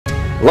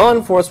Law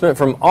enforcement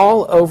from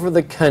all over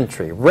the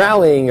country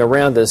rallying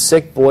around a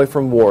sick boy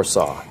from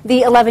Warsaw.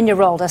 The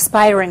 11-year-old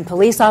aspiring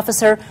police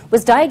officer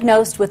was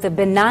diagnosed with a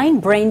benign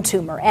brain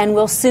tumor and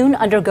will soon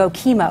undergo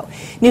chemo.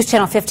 News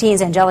Channel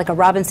 15's Angelica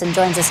Robinson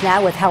joins us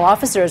now with how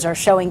officers are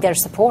showing their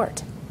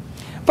support.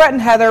 Brett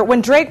and Heather,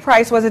 when Drake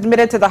Price was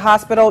admitted to the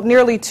hospital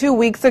nearly 2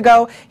 weeks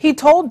ago, he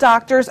told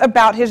doctors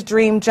about his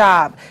dream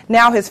job.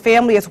 Now his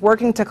family is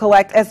working to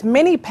collect as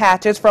many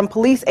patches from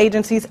police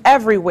agencies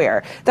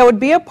everywhere that would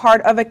be a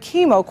part of a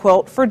chemo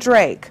quilt for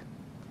Drake.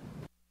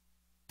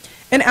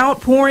 An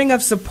outpouring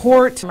of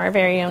support. From our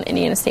very own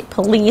Indiana State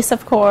Police,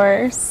 of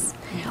course.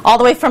 All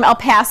the way from El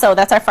Paso,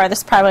 that's our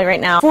farthest probably right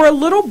now. For a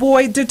little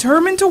boy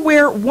determined to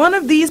wear one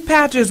of these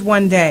patches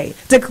one day,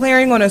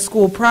 declaring on a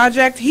school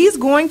project he's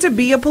going to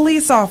be a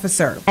police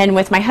officer. And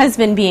with my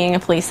husband being a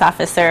police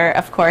officer,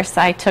 of course,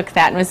 I took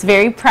that and was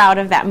very proud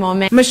of that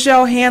moment.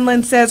 Michelle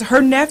Hanlon says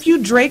her nephew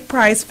Drake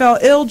Price fell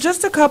ill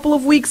just a couple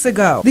of weeks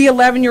ago. The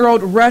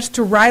 11-year-old rushed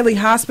to Riley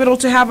Hospital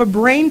to have a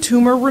brain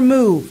tumor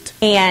removed.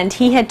 And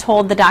he had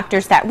told the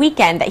doctors that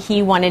weekend that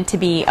he wanted to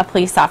be a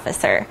police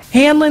officer.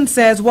 Hanlon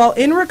says while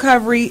in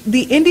recovery,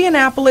 the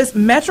Indianapolis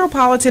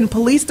Metropolitan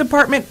Police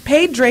Department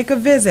paid Drake a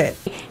visit.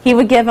 He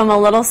would give him a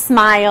little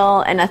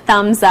smile and a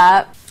thumbs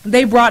up.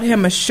 They brought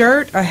him a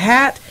shirt, a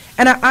hat,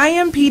 and an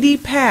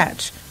IMPD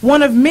patch,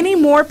 one of many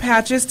more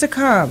patches to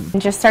come.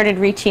 And just started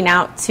reaching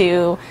out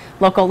to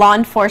local law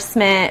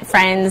enforcement,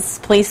 friends,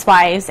 police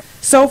wives.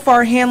 So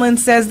far, Hanlon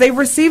says they've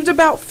received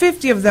about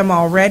 50 of them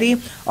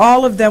already.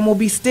 All of them will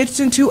be stitched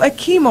into a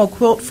chemo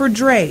quilt for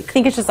Drake. I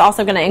think it's just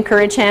also going to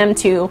encourage him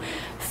to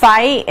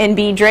fight and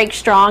be Drake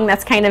strong.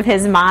 That's kind of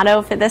his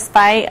motto for this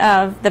fight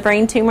of the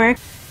brain tumor.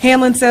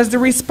 Hanlon says the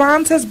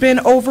response has been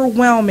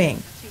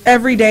overwhelming.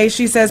 Every day,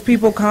 she says,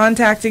 people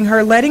contacting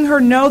her, letting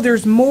her know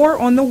there's more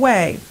on the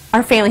way.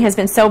 Our family has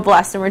been so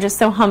blessed, and we're just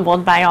so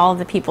humbled by all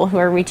the people who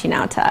are reaching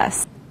out to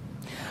us.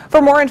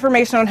 For more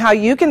information on how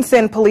you can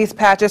send police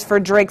patches for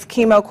Drake's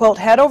chemo quilt,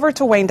 head over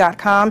to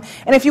Wayne.com.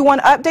 And if you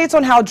want updates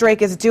on how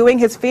Drake is doing,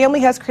 his family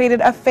has created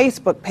a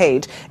Facebook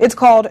page. It's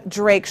called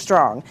Drake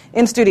Strong.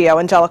 In studio,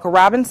 Angelica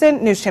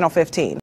Robinson, News Channel 15.